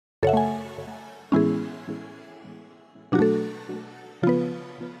Hi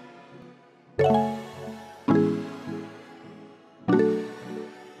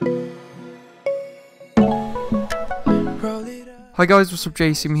guys, what's up,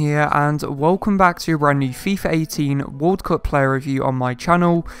 Jason here, and welcome back to a brand new FIFA 18 World Cup player review on my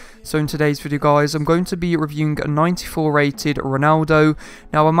channel. So in today's video guys, I'm going to be reviewing a 94 rated Ronaldo.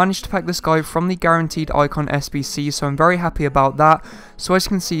 Now I managed to pack this guy from the guaranteed icon SBC, so I'm very happy about that. So as you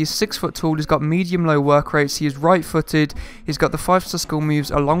can see, he's 6 foot tall, he's got medium low work rates, he is right footed, he's got the 5-star skill moves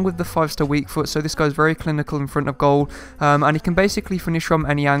along with the 5-star weak foot, so this guy's very clinical in front of goal, and he can basically finish from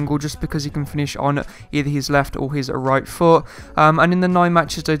any angle just because he can finish on either his left or his right foot. And in the 9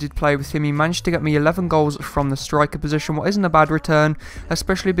 matches I did play with him, he managed to get me 11 goals from the striker position, what isn't a bad return,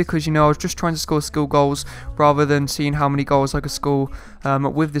 especially because, you know, I was just trying to score skill goals rather than seeing how many goals I could score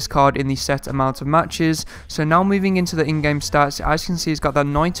with this card in the set amount of matches. So now moving into the in-game stats, as you can see, he's got that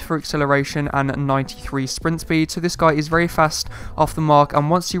 94 acceleration and 93 sprint speed, so this guy is very fast off the mark, and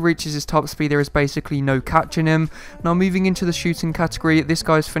once he reaches his top speed there is basically no catching him. Now moving into the shooting category, this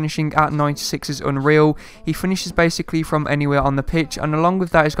guy's finishing at 96 is unreal. He finishes basically from anywhere on the pitch, and along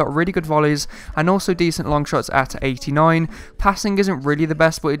with that he's got really good volleys and also decent long shots at 89. Passing isn't really the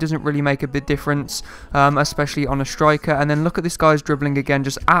best, but it doesn't really make a big difference, especially on a striker. And then look at this guy's dribbling again,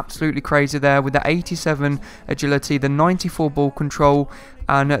 just absolutely crazy there with the 87 agility, the 94 ball control,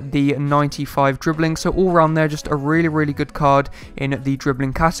 and the 95 dribbling. So all round there, just a really good card in the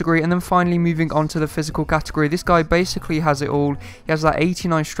dribbling category. And then finally moving on to the physical category, this guy basically has it all. He has that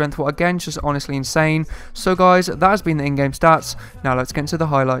 89 strength, what again just honestly insane. So guys, that has been the in-game stats. Now let's get into the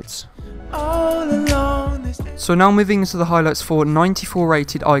highlights. So now moving into the highlights for 94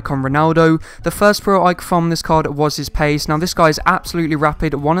 rated icon Ronaldo. The first pro icon from this card was his pace. Now this guy is absolutely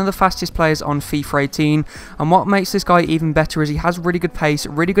rapid, one of the fastest players on FIFA 18, and what makes this guy even better is he has really good pace,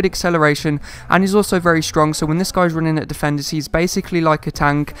 really good acceleration, and he's also very strong. So when this guy's running at defenders, he's basically like a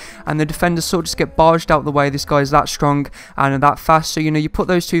tank, and the defenders sort of just get barged out the way. This guy is that strong and that fast, so you know, you put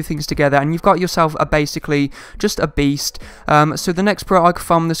those two things together and you've got yourself a basically just a beast. So the next pro icon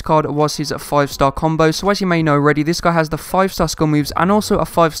from this card was his 5-star combo. So as you may know already, this guy has the 5-star skill moves and also a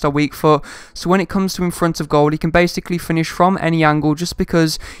 5-star weak foot, so when it comes to in front of goal he can basically finish from any angle, just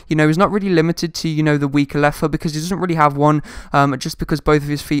because, you know, he's not really limited to, you know, the weaker left foot because he doesn't really have one, just because both of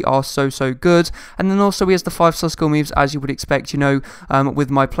his feet are so good. And then also he has the 5-star skill moves, as you would expect, you know, with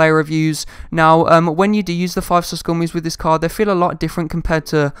my player reviews. Now when you do use the 5-star skill moves with this card, they feel a lot different compared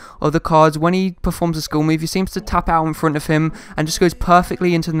to other cards. When he performs a skill move, he seems to tap out in front of him and just goes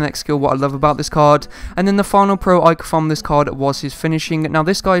perfectly into the next skill, what I love about this card. And then the final pro icon from this card was his finishing. Now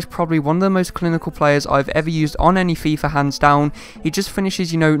this guy is probably one of the most clinical players I've ever used on any FIFA, hands down. He just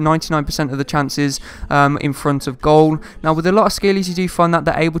finishes, you know, 99% of the chances in front of goal. Now with a lot of skillies you do find that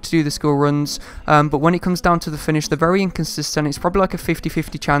they're able to do the skill runs, but when it comes down to the finish they're very inconsistent. It's probably like a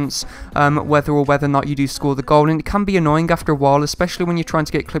 50-50 chance whether or not you do score the goal, and it can be annoying after a while, especially when you're trying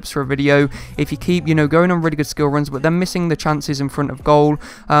to get clips for a video, if you keep, you know, going on really good skill runs but then missing the chances in front of goal.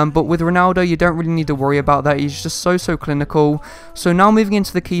 But with Ronaldo you don't really need to worry about that. He's just so clinical. So now moving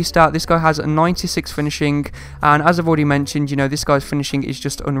into the key stat, this guy has a 96 finishing, and as I've already mentioned, you know, this guy's finishing is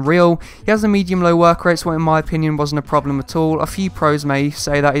just unreal. He has a medium low work rate, so in my opinion wasn't a problem at all. A few pros may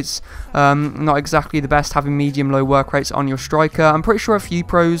say that it's not exactly the best having medium low work rates on your striker. I'm pretty sure a few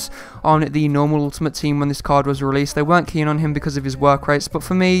pros on the normal ultimate team when this card was released, they weren't keen on him because of his work rates, but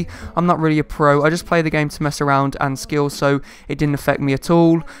for me, I'm not really a pro. I just play the game to mess around and skill, so it didn't affect me at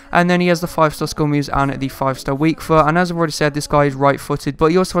all. And then he has the 5-star skill moves and the 5-star weak foot, and as I've already said, this guy is right footed,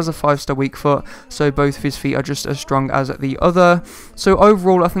 but he also has a 5-star weak foot, so both of his feet are just as strong as the other. So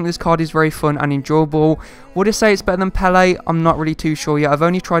overall I think this card is very fun and enjoyable. Would I say it's better than Pele? I'm not really too sure yet. I've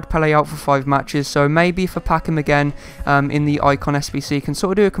only tried Pele out for 5 matches, so maybe if I pack him again in the icon SBC, I can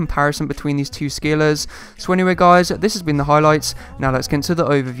sort of do a comparison between these two skillers. So anyway guys, this has been the highlights. Now let's get into the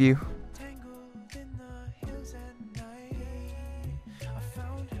overview.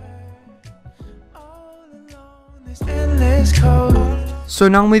 So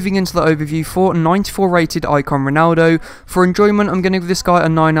now moving into the overview for 94 rated icon Ronaldo. For enjoyment, I'm going to give this guy a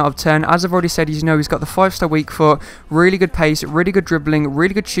 9 out of 10. As I've already said, you know, he's got the 5-star weak foot, really good pace, really good dribbling,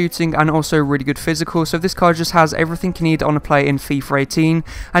 really good shooting, and also really good physical. So this card just has everything you need on a play in FIFA 18,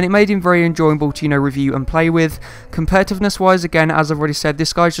 and it made him very enjoyable to, you know, review and play with. Competitiveness wise, again, as I've already said,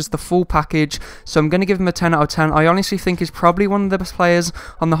 this guy's just the full package, so I'm going to give him a 10 out of 10. I honestly think he's probably one of the best players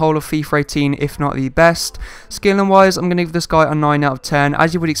on the whole of FIFA 18, if not the best. Skilling wise, I'm going to give this guy a 9 out of 10. 10.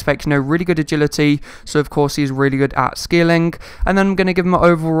 As you would expect, really good agility, so of course he's really good at scaling. And then I'm going to give him an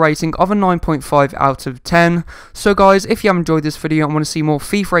overall rating of a 9.5 out of 10. So guys, if you have enjoyed this video and want to see more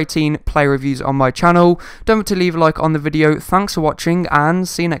FIFA 18 player reviews on my channel, don't forget to leave a like on the video. Thanks for watching and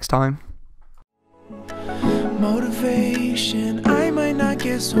see you next time. Motivation, I might not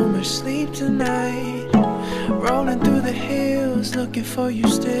get so much sleep tonight. Rolling through the hills, looking for you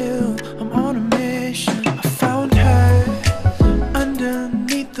still. I'm on a